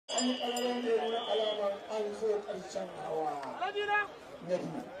yi ƙararren da nuna alamar an zo ƙarshen hawa na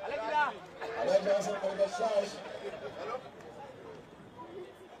biyu. Alhaji Hassan Bargashash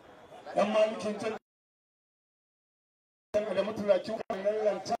ɗan malikin can da mutulakin wannan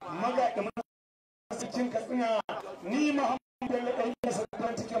lanta maga da masikin katsina ni Muhammadu Bello ɗan yi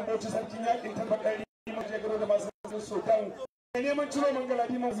sarkin cikin bauchi sarkin yakin tabbatar majegaro da masu sokan neman ciro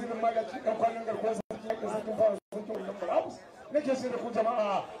mangaladi mazirin magaci ɗan kwanan garkuwar sarkin yakin sarkin fara sarkin wannan barabus nake sai da ku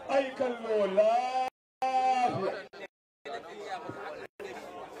jama'a ai kallo lafiya.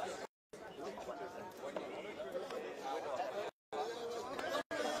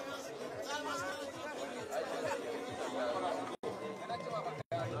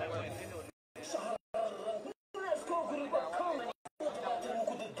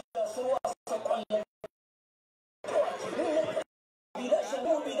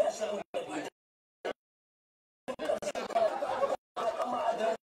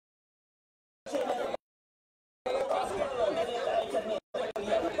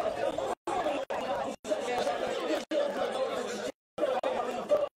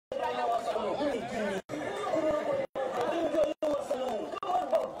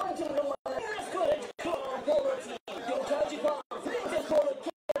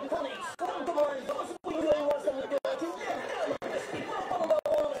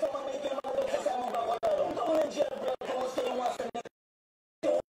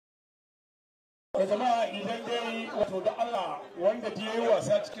 Jama'a idan dai wato da Allah wanda da yayi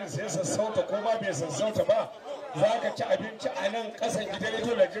wasa cikin sai sassauta ko ma bai sassauta ba za ka ci abinci a nan kasan gidan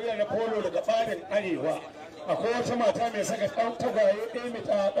rediyo Najeriya na Polo daga farin arewa. Akwai wata mata mai saka ɗan tagwaye ɗaya mai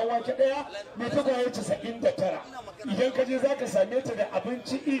ɗan wake ɗaya mai tagwaye 99. Idan ka je za ka same ta da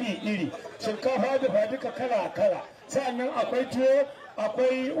abinci iri-iri, shinkafa da duka kala-kala. Sa'annan akwai tuwo,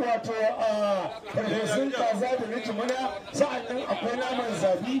 akwai wato farfesun kaza da na jimina, sa'annan akwai naman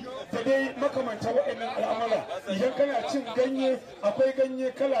zabi da dai makamanta waɗannan al'amura. Idan kana cin ganye, akwai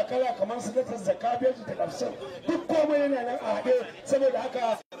ganye kala-kala kamar su da zakabeji da lafsir, duk komai yana nan a haɗe. Saboda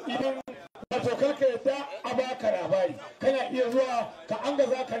haka idan wato karka yadda a baka labari, kana iya zuwa ka anga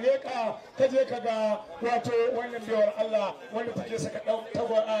za ka leƙa ka je ka ga wato wannan biyar Allah wanda take saka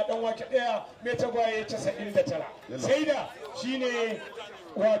ɗan wake ɗaya mai tagwaye 99. Sai da shine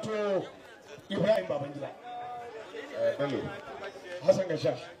wato Ibrahim Babangida. Bello. Hassan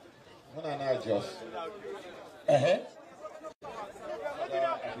Gashash. Muna na Jos.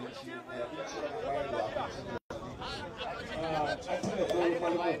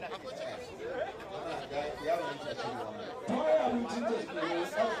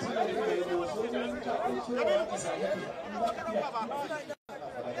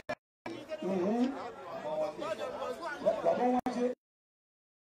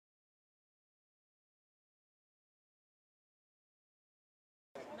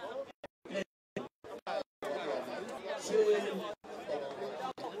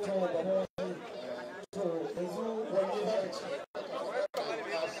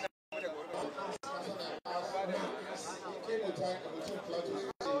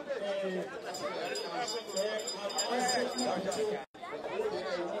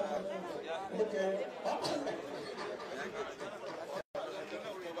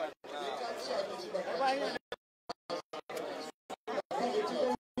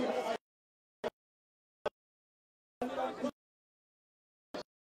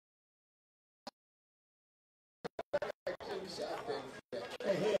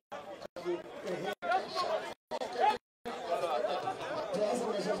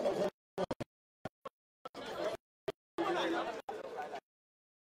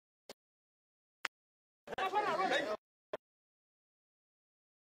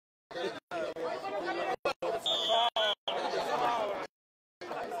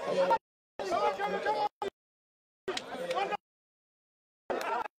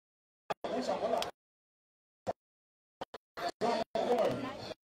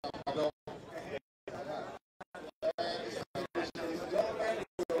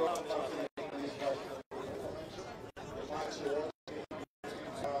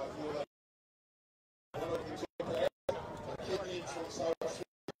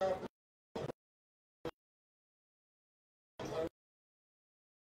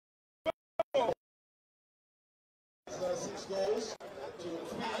 Goals to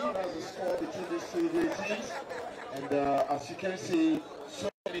 3 as the score between these two teams, and as you can see, so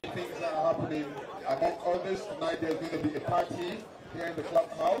many things are happening. Among others, tonight there's going to be a party here in the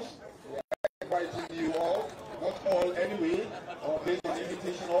clubhouse. We are inviting you all, not all anyway, based on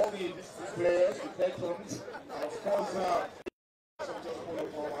invitation, all the players, the patrons, and of course, I was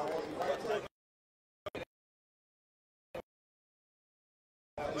invited.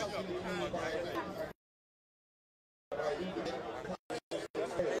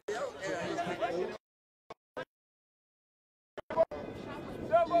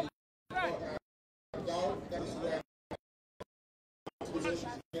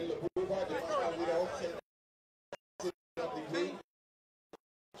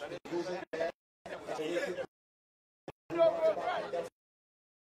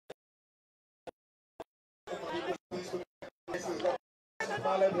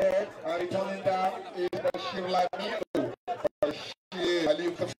 Returning down is Bashir Lamino.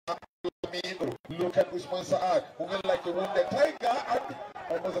 Look at Usman Saad, moving like a wounded tiger.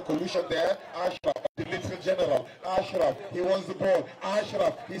 Almost a collision there. Ashraf, the little general. Ashraf, he wants the ball.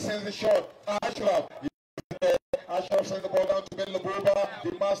 Ashraf, he sends the shot. Ashraf. Ashraf sends the ball down to Bello Boba,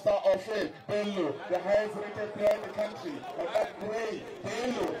 the master of it. Bello, the highest rated player in the country. And that great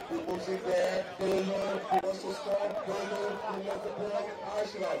Bello, he moves in there. Bello, he wants to score. Bello, he loves the ball.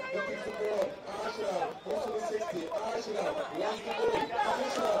 Ashraf, he picks the ball. Ashraf, goes to the 60. Ashraf, wants the ball.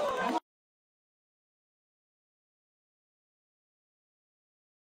 Ashraf.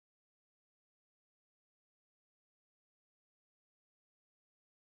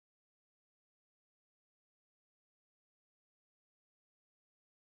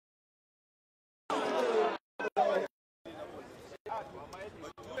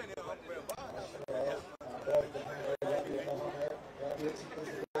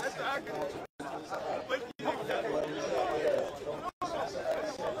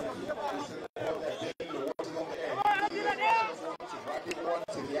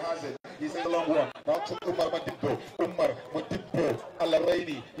 He sends a long one. Now to Umar Madibo,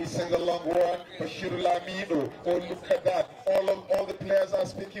 Al-Raini. He sends a long one. Bashir Lamino. Oh, look at that. All the players are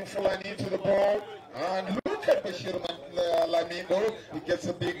speaking Fulani into the ball. And look at Bashir Lamino. He gets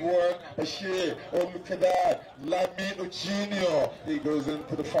a big one. Bashir. Oh, look at that. Lamino Jr. He goes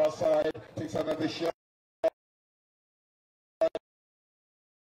into the far side. Takes another shot.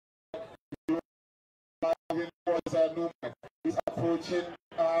 He's approaching.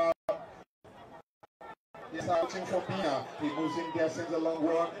 He's approaching Fombina. He moves in there, sends a long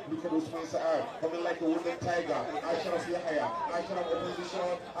one. Look at Usman Saad, coming like a wounded tiger. Ashraf Yahya. Ashraf opens the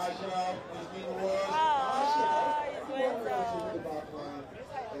shot. Ashraf is being worse. Ashraf to the back line.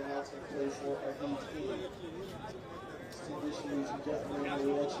 And now to play for a heat team. Distinguished ladies and gentlemen,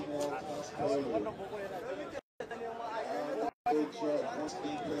 we're watching all class Polo. Good job. Once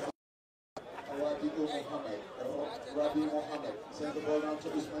being played. Rabi Mohammed sends the ball down to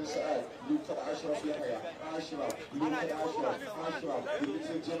Usman Saad. Look at Ashraf Yahya. Ashraf, look at Ashraf, the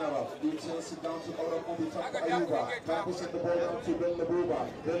little general. He sends it down to Oramubi Taku Ayuba. Taku sends the ball down to Bello Buba.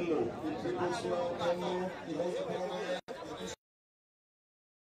 Bello, he dribbles well. Bello, he holds the ball there.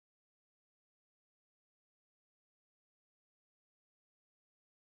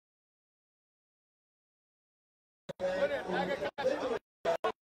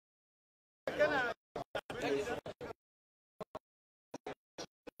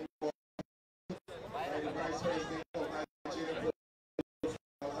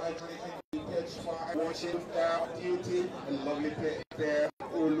 Watching duty, a lovely play there.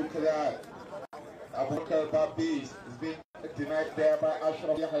 Oh, look at that. Abubakar Babis is being denied there by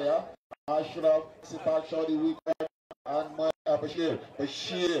Ashraf Yahya. Ashraf, Sipak Shadi weak and Bashir.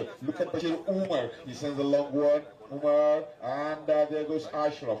 Bashir, look at Bashir Umar. He sends a long one. Umar, and there goes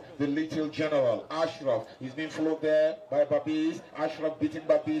Ashraf, the little general. Ashraf, he's being followed there by Babis. Ashraf beating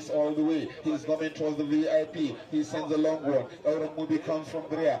Babis all the way. He's coming towards the VIP. He sends a long one. Mubi comes from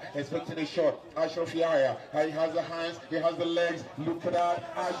there, expecting a shot. Ashraf Yahya, he has the hands, he has the legs. Look at that.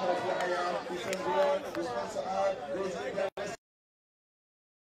 Ashraf Yahya, he sends one. Usman Saad goes in there.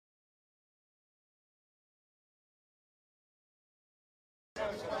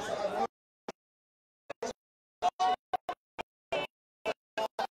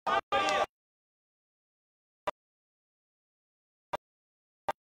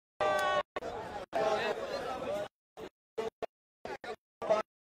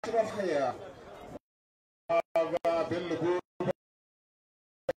 Here,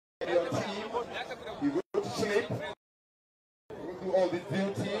 your team, you go to sleep, you do all the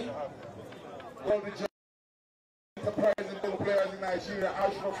duty, all the job, enterprising players in Nigeria.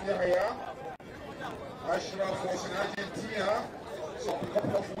 Ashraf Yahya. Ashraf was in Argentina a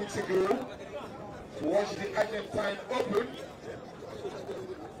couple of weeks ago to watch the Argentine Open,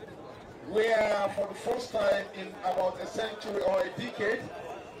 where for the first time in about a century or a decade,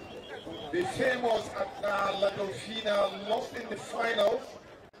 the famous La Delfina lost in the finals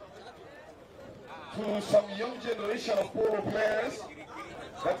to some young generation of Polo players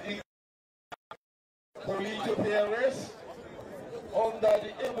that include Polito Perez, under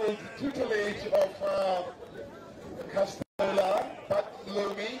the able tutelage of Castola,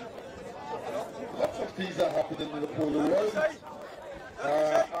 Batlomi. Lots of things are happening in the polo world.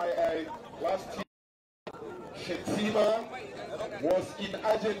 Last year, Shetima was in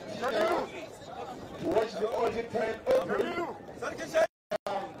Argentina to watch the Argentine Open.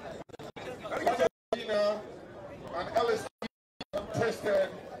 Argentina and LSD contested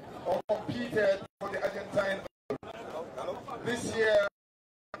or competed for the Argentine Open. This year,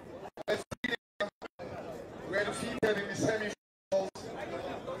 we are defeated in the semi-finals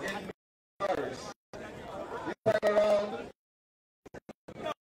in Paris. This time around,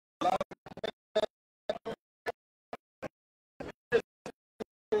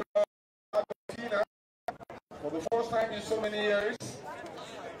 for the first time in so many years,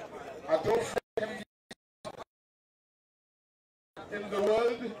 I don't think in the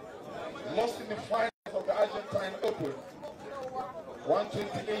world lost in the finals of the Argentine Open.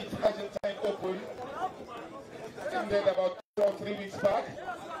 128 Argentine Open ended about 2 or 3 weeks back,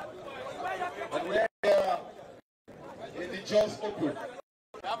 and we are here in the Jones Open.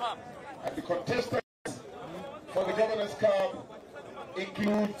 And the contestants for the Governor's Cup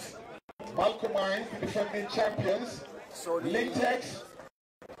include Malcolm Mines, the defending champions, Lintex,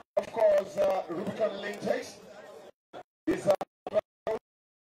 of course, Rubicon Lintex. This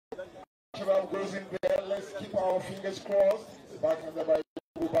goes in there. Let's keep our fingers crossed. Back under by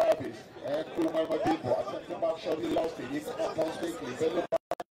Barbis and Umar Madibo. I think the back shot, he lost it. He comes down quickly.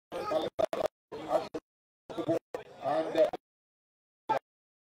 And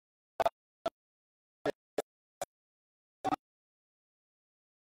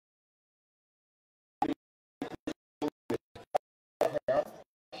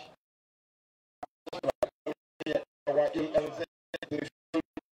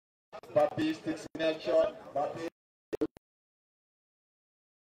Barbis takes in that shot. Barbis.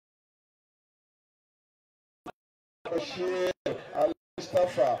 Bashir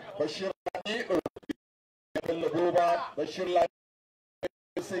Al-Mustafa, Bashir Lani, Bashir Lani,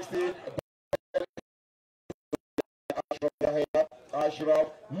 60, Ashraf.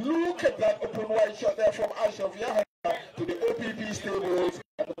 Look at that open wide shot there from Ashraf Yahya to the OPP stables,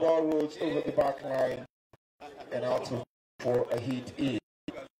 and the ball rolls over the back line and out for a hit in.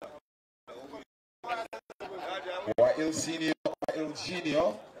 Wael Senior, Wael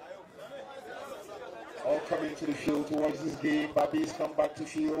Junior, all coming to the field towards this game. Babis come back to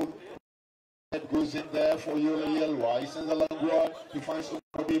field. It goes in there for Yola Yelwa. He sends a long run. He finds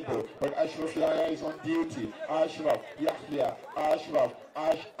some people. But Ashraf Yahya is on duty. Ashraf Yahya. Ashraf.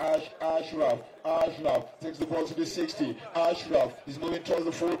 Ashraf takes the ball to the 60. Ashraf is moving towards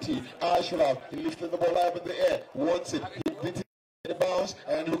the 40. Ashraf, he lifted the ball up in the air. Wants it. He beat it in the bounce.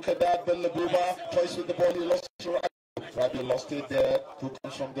 And look at that. Bella Buba twice with the ball. He lost it to Rabi lost it there. Who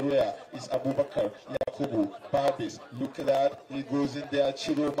comes from the rear is Abubakar Yakubu Barbis. Look at that. He goes in there.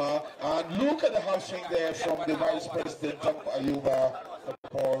 Chiroma. And look at the half swing there from the Vice President Tanko Ayuba. The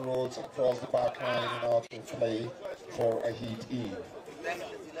ball rolls across the back line and out to play for a hit in.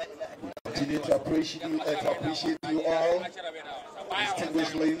 Continue to appreciate you all.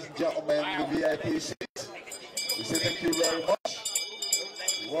 Distinguished ladies and gentlemen, the VIP seats. We say thank you very much.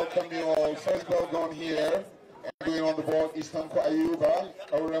 Welcome you all. First ball gone here. And going on the ball is Tanko Ayuba,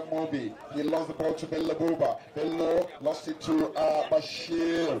 Kaurem Mobi. He lost the ball to Bella Buba. Bello lost it to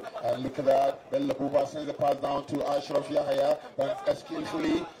Bashir. And look at that. Bella Buba sends the pass down to Ashraf Yahya. But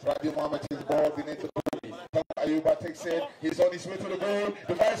skillfully, Rabi Mohammed is ball beneath the ball. Tanko Ayuba takes it. He's on his way to the goal.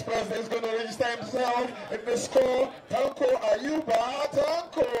 The vice president is going to register himself in the score. Tanko Ayuba,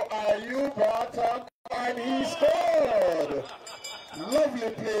 and he scored. Lovely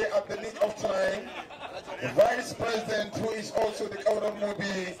play at the nick of time. The Vice President, who is also the Kaurem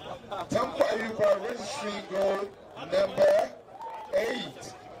Mobi, Tanko Ayuba, registering goal number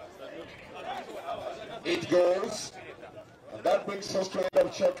 8. 8 goals. And that brings us to end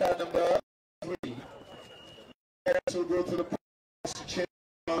of checker number 3. So go to the post to change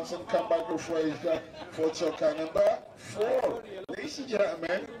and come back for checker number 4. Ladies and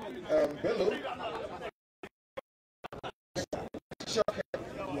gentlemen, Bello.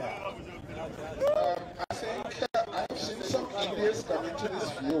 I think I've seen some Indians come into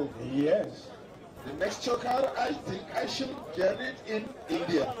this field. Yes. The next choker, I think I should get it in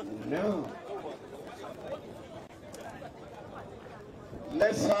India. No.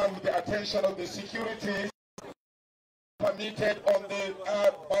 Let's have the attention of the security permitted on the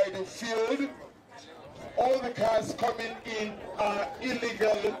by the field. All the cars coming in are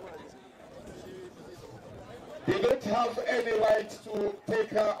illegal. They don't have any right to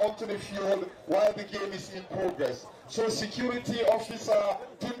take her onto the field while the game is in progress. So security officer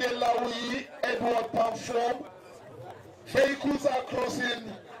Tunelawi Edward Pamfrom, vehicles are crossing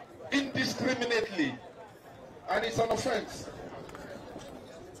indiscriminately and it's an offense.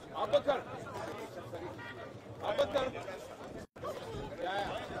 Abakar.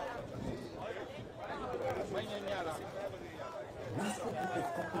 Last group of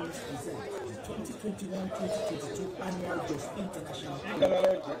companies present the 2021-2022 annual Just International.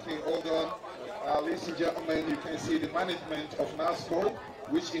 Okay, hold on. Ladies and gentlemen, you can see the management of NASCO,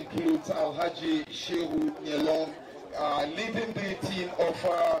 which includes Alhaji Shehu Nyelong, leading the team of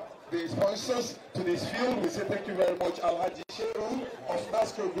the sponsors to this field. We say thank you very much, Alhaji Shehu of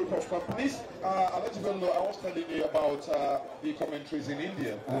NASCO group of companies. I'll let you know, I was telling you about the commentaries in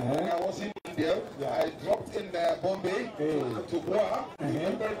India. When I was in India, I dropped in Bombay to Goa.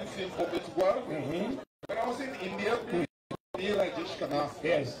 Remember the film Bombay to Goa? When I was in India,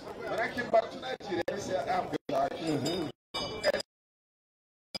 yes. When I came back to Nigeria, I said, I'm good.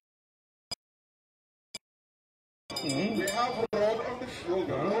 We have a road on the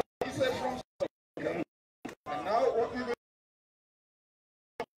field. He said from and now what we will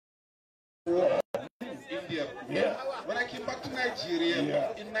India. When I came back to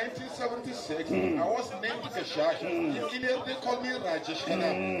Nigeria in 1976, I was named Kashash. In India they called me Rajesh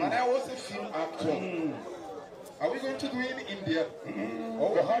and I was a film actor. Are we going to do it in India?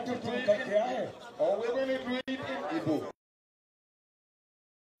 Or we're going to do it in India? Or we're going to do it in Igbo?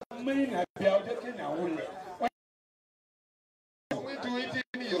 We do it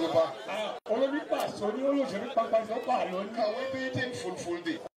in Yola. Can we do it in full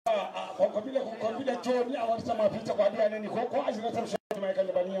day?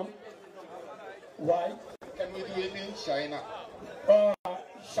 Why? Can we do it in China?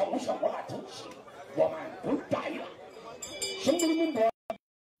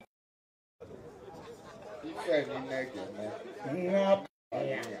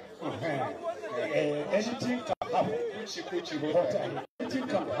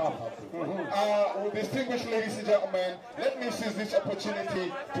 Distinguished ladies and gentlemen, let me seize this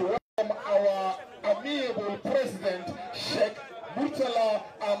opportunity to welcome our amiable president, Sheikh Murtala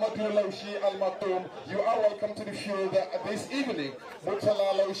Ahmadu Laushi Al Maktoum. You are welcome to the field this evening.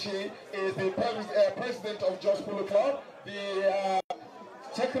 Murtala Laushi is the president of Just Polo Club, the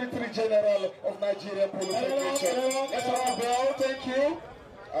Secretary General of Nigeria Polo Federation. Let's have a bell, thank you.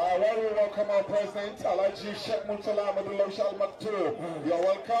 While we welcome our president, Alhaji Sheikh Murtala Ahmadu Laushi Al Maktoum. You are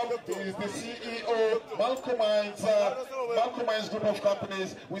welcome. He is the CEO, Malcolm Mines Group of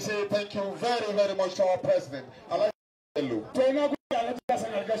Companies. We say thank you very, very much to our president. Alhaji Hello.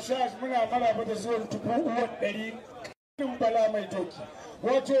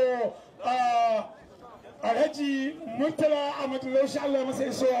 Alhaji Murtala Ahmadu Laushi Allah masa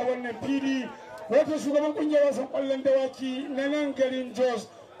isowa wannan fili, wato shugaban kungiyar wasan kwallon dawaki na nan garin Jos,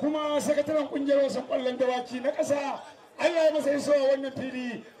 kuma sakataren kungiyar wasan kwallon dawaki na ƙasa. Allah ya masa isowa wannan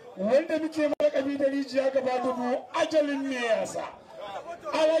fili wanda muke malakabi da rijiya gaba dubu ajalin ne yasa.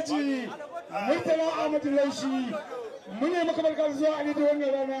 Alhaji Murtala Ahmadu Laushi mune maka barka zuwa a da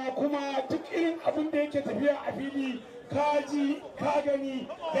wannan rana, kuma duk irin abin da yake tafiya a fili kaji ka gani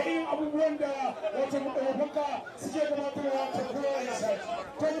da irin abubuwan da wata mutalafanka suke gabatarwa ta kowa ya sa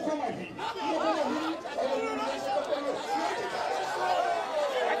ta yi koma fi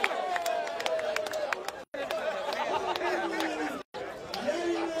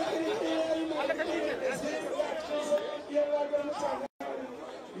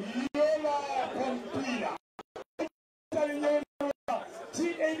Yola Fombina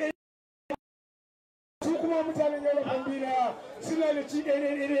mutanen Yola Fombina suna da ci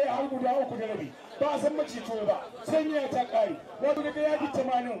ɗaya har guda uku da rabi, ba a san macito ba, sai miya ta ƙare. Wato daga yaki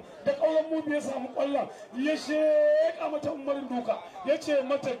 80 da ƙauyen mu ya samu ƙwallon ya sheƙa mata umarin duka, ya ce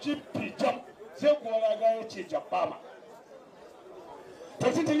mata jiffi jam, sai kuwa raga ya ce jabbama.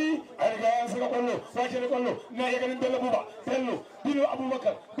 Tattali a riga ya saka ƙwallo, sake da ƙwallo, na iya ganin Bello Buba, Bello, Bino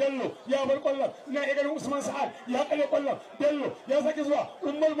Abubakar, Bello ya bar ƙwallon, na iya ganin Usman Sa'ad, ya kalle ƙwallon, Bello ya sake zuwa,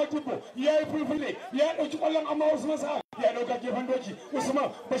 Umar Matibo ya yi fulfule, ya ɗauki ƙwallon amma Usman Sa'ad ya ɗauka gefen doki,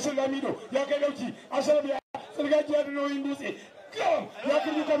 Usman Bashir Lamido ya kai ɗauki, Asharaf ya tsirgajiya da nauyin dutse. Ya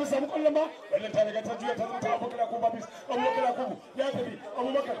kirki ka samu ƙwallon ba, wannan ta riga ta juya ta zama ta Abubakar Yakubu Babis, Abubakar Yakubu ya tafi,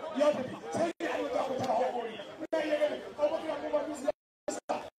 Abubakar ya tafi, sai ya yi ta kwata hawa gori. Na iya ganin Abubakar Yakubu Babis ya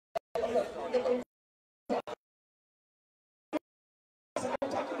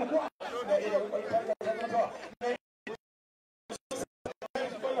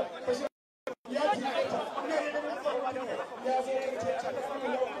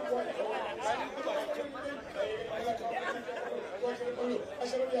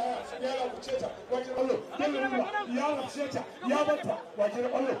ashirin ya lakuce ta wajen ballo bello ruwa ya lakuce ta ya banta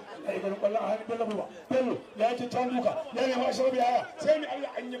wajen ballo a yi ganin kwallo a hannun bello ruwa bello ya ce can duka ya nema ashirin ya sai mai Allah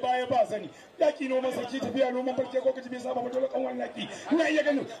an yi baya ba sani yaki noman sarki tafiya noman farke ko kaji bai saba ba dole kan wannan yaki ina iya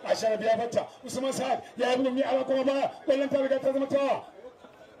ganin ashirin ya banta Usman Sa'ad ya yi gumi ala kuma baya kwallon ta riga ta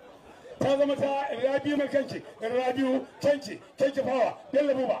zama ta rabiu mai kanki rabiu kanki fawa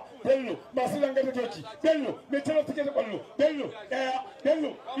bello buba bello masu zanga da doki bello mai tarar take da kwallo bello daya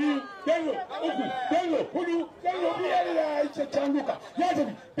bello biyu bello uku bello hudu bello biyar ya yi cancan duka ya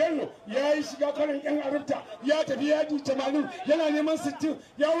tafi bello ya yi shiga karin yan arabta ya tafi ya ji 80 yana neman 60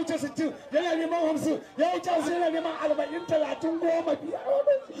 ya wuce 60 yana neman 50 ya wuce 50 yana neman 40 30 goma biyar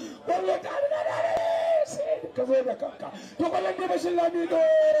bello ta da sai ka zo da kanka to kwallon da bashin lamido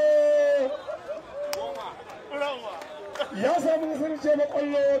ya samu nasarar ce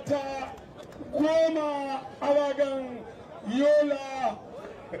makwallo ta 10 a ragan Yola.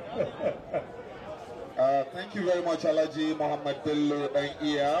 Thank you very much, Alaji Muhammad Bello and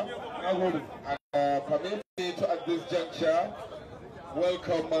Iya. And permit me to, at this juncture,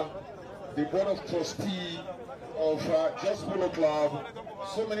 welcome the Board of Trustees of Just Polo Club,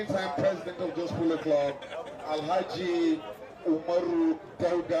 so many time President of Just Polo Club, Alhaji Umaru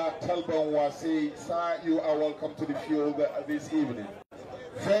Dauda Talban Wase. Sir, you are welcome to the field this evening.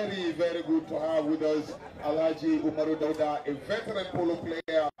 Very, very good to have with us Alhaji Umaru Dauda, a veteran polo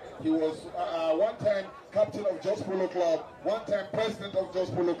player. He was one time captain of Just Polo Club, one time president of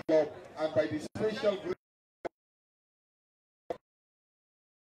Just Polo Club, and by the special grace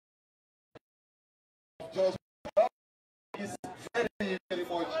of Just is very, very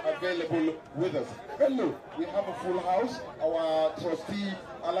much available with us. Hello, we have a full house. Our trustee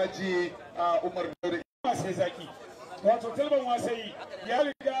Alhaji Umar Dauda. Wato Talban Wasai ya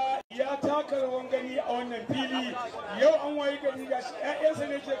riga ya taka rawan gani a wannan fili yau an wayi gani ga shi ƴaƴansa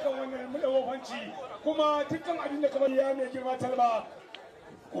ne ke kan wannan mulawofanci kuma dukkan abin da kamar ya mai girma Talba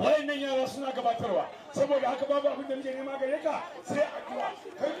wayannan yara suna gabatarwa saboda haka babu abin da muke nema gare ka sai addu'a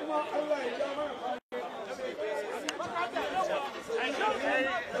kai kuma Allah ya ja mana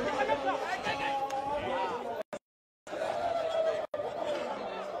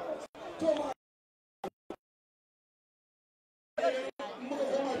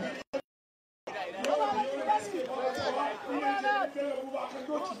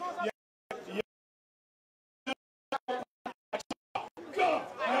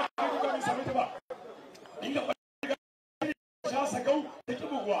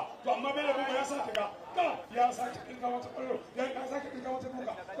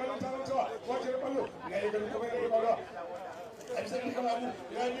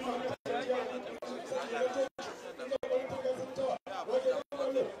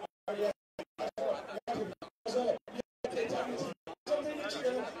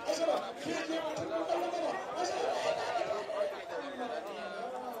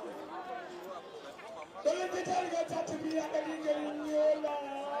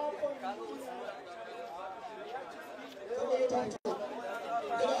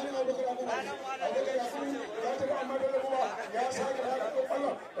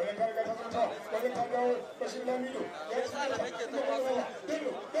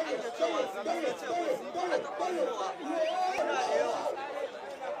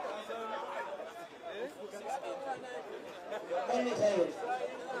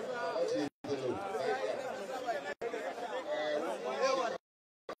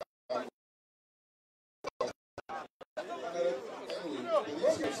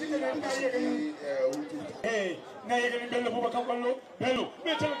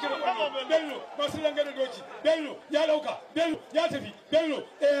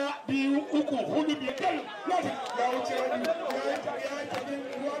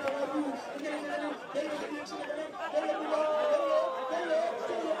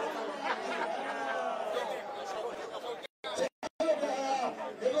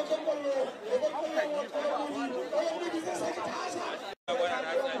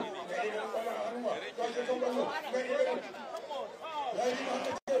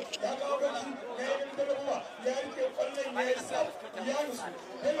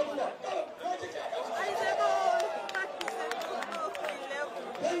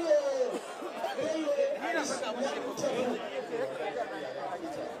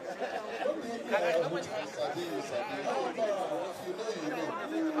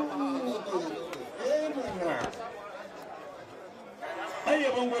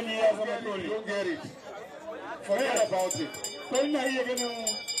Don't get it. Forget about it.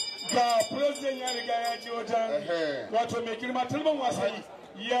 Ga president ya riga ya ji wajen wato mai girma Talban Wasai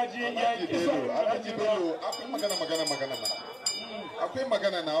ya je ya yi Alhaji Bello akwai magana akwai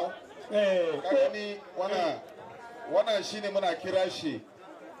magana now. Kaga ni wannan shine muna kira shi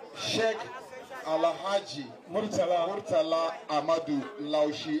Sheikh Alhaji Murtala Amadu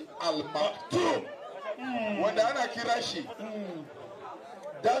Laushi Al-Maktoum. Wanda ana kira shi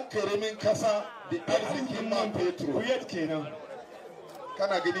dan karamin kasa da arzikin man fetur. Kuyat kenan.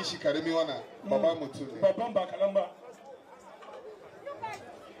 Kana gani shi karami wannan babban mutum ne. Babban ba kalan ba.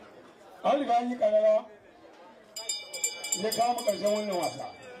 An riga an yi karara ne kawo karshen wannan wasa.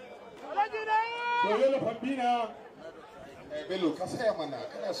 Yola Fombina. Bello ka saya mana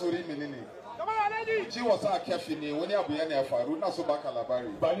kana sauri menene? Ji wasa a kafi ne wani abu yana ya faru na so baka labari.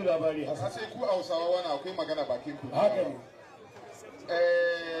 Ba ni labari Hassan. Sai ku Hausawa wani akwai magana bakin ku. Haka ne.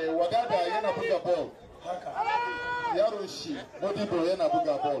 Wadada yana buga ball. Haka. Yaron shi Modibo yana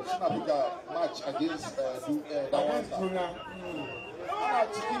buga ball. Suna buga match against Dawanta. Ana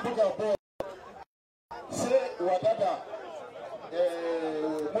cikin buga ball. Sai Wadada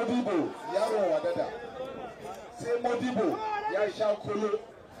Modibo yaron Wadada. Sai Modibo ya sha kolo.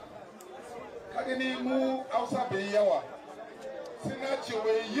 Kaga ni mu Hausa bai yawa. Sai na ce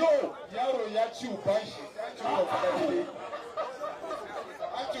wai yo yaro ya ci uban shi. Ya ci uban fada daidai.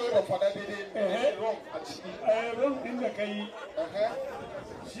 An ce wai ba fada daidai. Wrong a ciki. Wrong din da kai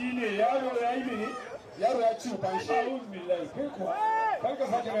shine yaro ya yi mene? Yaro ya ci uban shi. A'udhu billahi kai kuwa. Kar ka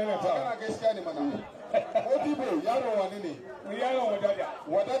sake nana ta. Kana gaskiya ne mana. Modibo yaro wani ne? Yaron Wadada.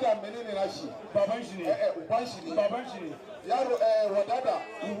 Wadada menene na shi? Baban shi ne. Uban shi ne. Baban shi ne. Yaro Wadada.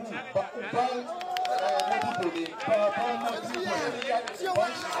 Ba uban Modibo ne. Baban Modibo ne.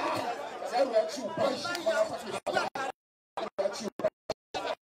 Uban shi. Yaro ya ci uban shi. Ya ci uban shi.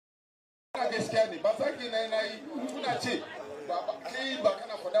 Kana gaskiya ne. Ba sake na yi. Kuna ce kai ba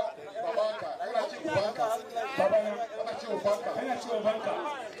kana fada babanka. Kana ce ubanka. Babana. Kana ce ubanka. Kana ce ubanka.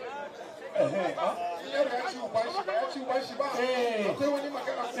 Yaro ya ci uban shi ba ya ci uban shi ba. Akwai wani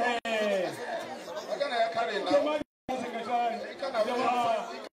magana. Magana ya kare na.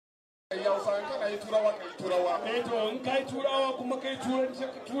 Kana yi turawa ka yi turawa. To in kai turawa kuma kai turanci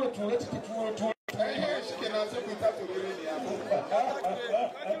ka tura ciki tura. Shi kenan sai ku ta turere ne ya.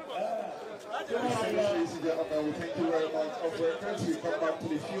 Ladies and gentlemen, thank you very much. Operators, we come back to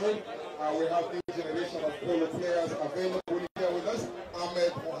the field. We have new generation of polo players available here with us.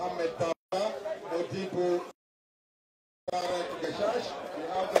 Ahmed Mohammed Baba, Modibo Gashash. We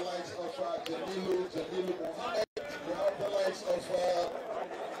have the likes of Jamilu Mohammed. We have the likes of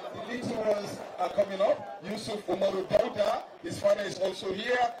the little ones are coming up. Yusuf Umaru Dauda, his father is also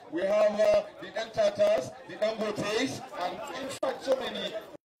here. We have the Entatas, the Dangotes, and in fact so many.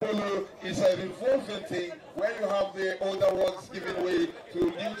 Polo is a revolving thing where you have the older ones giving way to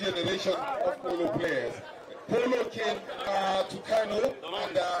new generation of polo players. Polo came to Kano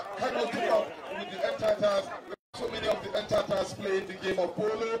and Kano came up with the Entatas. So many of the Entatas played the game of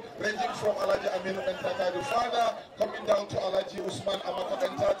polo, ranging from Alaji Aminu Entata, the father, coming down to Alaji Usman Amako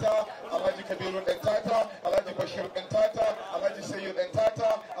Entata, Alaji Kabiru Entata, Alaji Bashir Entata, Alaji Sayyid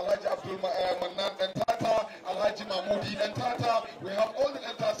Entata, Alaji Abdul Manan Entata, Alaji Mahmoudi Entata. We have all the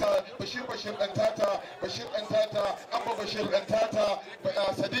Entata, Bashir Entata, Abba Bashir Entata,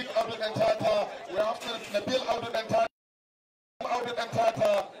 Sadiq Abdul Entata. We have Nabil Abdul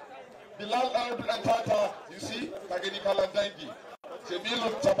Entata, Bilal Abdul Entata. You see, Kageni Kalandangi, Jamilu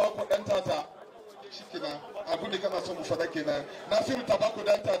Tabako Entata, Shikina, Abudi Kanasomu Fadakina, Nasiru Tabako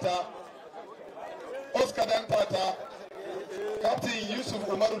Entata, Oscar Entata, Captain Yusuf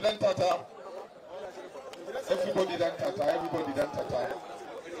Umaru Entata. Everybody Entata.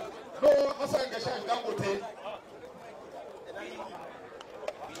 No, Hassan Gashash Dangote.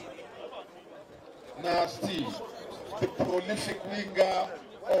 Nasty, the prolific winger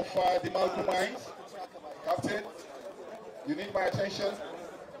of the Malcolm Mines. Captain, you need my attention.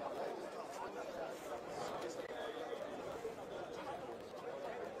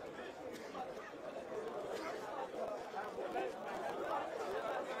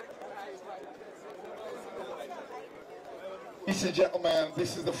 Ladies and gentlemen,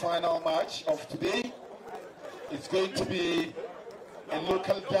 this is the final match of today. It's going to be a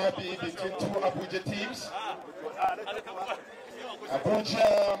local derby between two Abuja teams.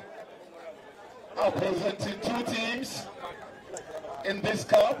 Abuja are presenting two teams in this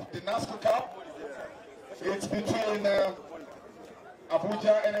cup, the NASCO Cup. It's between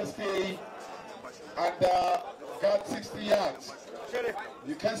Abuja NSK and God 60 yards.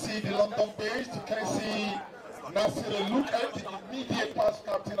 You can see the London base, you can see Nasir look at the immediate past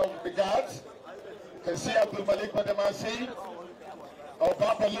captain of the guards. You can see Abdul Malik Badamasi,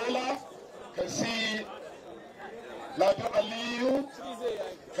 Obaba Lela, you can see Lado Aliyu,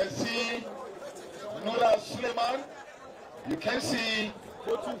 you can see Nura Suleiman, You can see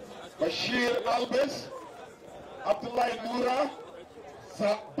Bashir Albes, Abdullah Noura,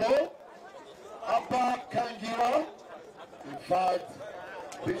 Sabo, Abba Kangira. In fact,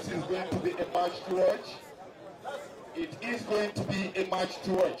 this is going to be a match to watch. It is going to be a match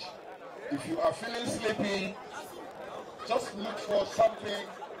to watch. If you are feeling sleepy, just look for something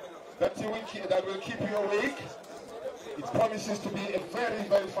that will keep you awake. It promises to be a very,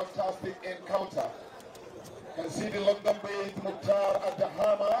 very fantastic encounter. You can see the London-based Mukhtar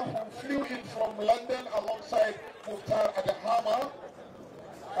Adahama, who flew in from London alongside Mukhtar Adahama,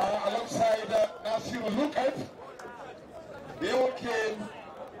 alongside Nasir Lukat. They all came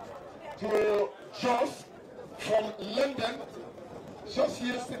to Jos from London just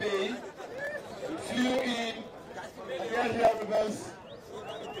yesterday. We flew in, and they are here with us.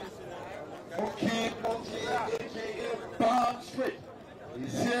 Monkey, aka Bam Street.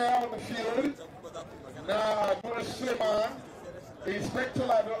 He's here on the field. Now, Abdul Suleiman, Inspector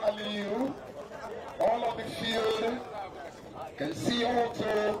Lado Aliyu, all on the field. You can see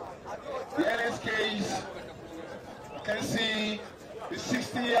also the NSKs. You can see the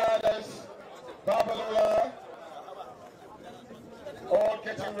 60-yarders, Babalola, all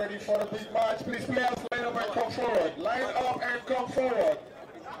getting ready for the big match. Please, players, line up and come forward. Line up and come forward.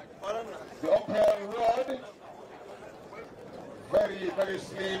 The umpire Rod, very, very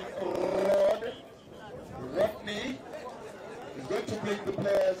slim Rod. Rodney is going to bring the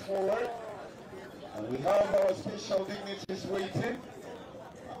players forward. And we have our special dignitaries waiting.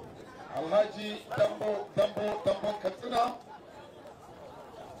 Alhaji Dambo Katsina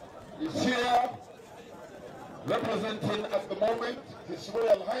is here, representing at the moment His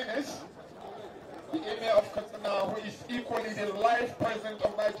Royal Highness, the Emir of Katsina, who is equally the live president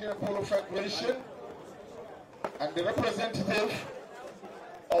of Nigerian Polo Federation, and the representative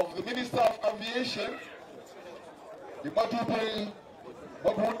of the Minister of Aviation, the Mabundi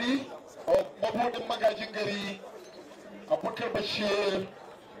or Mabundi Magajingari, Abubakar Bashir,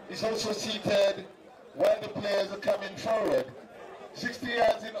 is also seated while the players are coming forward. 60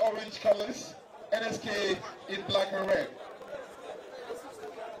 yards in orange colors, NSK in black and red.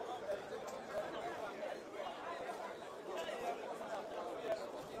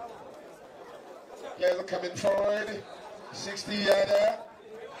 Players are coming forward. 60 yarder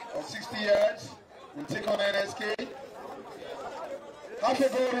or 60 yards will take on NSK. Half a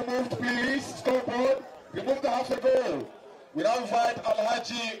goal removed, please. Scoreboard. Remove the half a goal. We now invite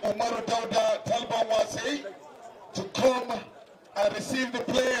Alhaji Umaru Dauda Talbanwase to come and receive the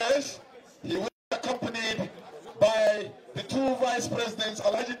players. He will be accompanied by the two vice presidents,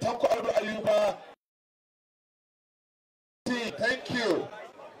 Alhaji Tanko Aldo Ayuba. Thank you.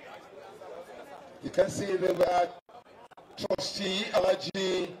 You can see the trustee,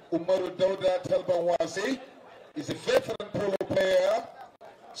 Alhaji Umaru Dauda Talbanwase, is a veteran polo player,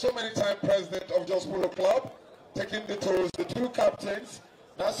 so many time president of Jos Polo Club. Taking the toes, the two captains.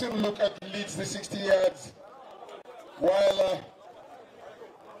 Nasir Lukat leads the 60 yards, while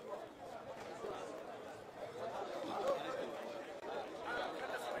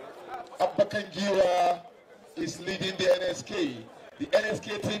Abba Kangira is leading the NSK. The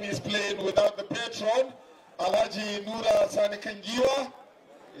NSK team is playing without the patron. Alhaji Noura Sani Kangiwa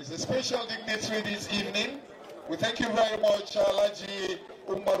is a special dignitary this evening. We thank you very much, Alhaji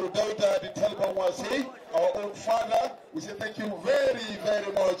Umaru Dauda the Talbanwase, our own father. We say thank you very,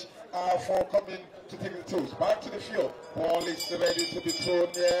 very much for coming to take the tours. Back to the field. Ball is ready to be thrown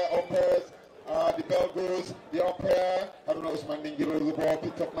there. Umpires, the bell goes. The umpire, Haruna Usman Ningiro, the ball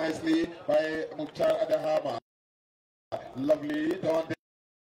picked up nicely by Mukhtar Adahama. Lovely.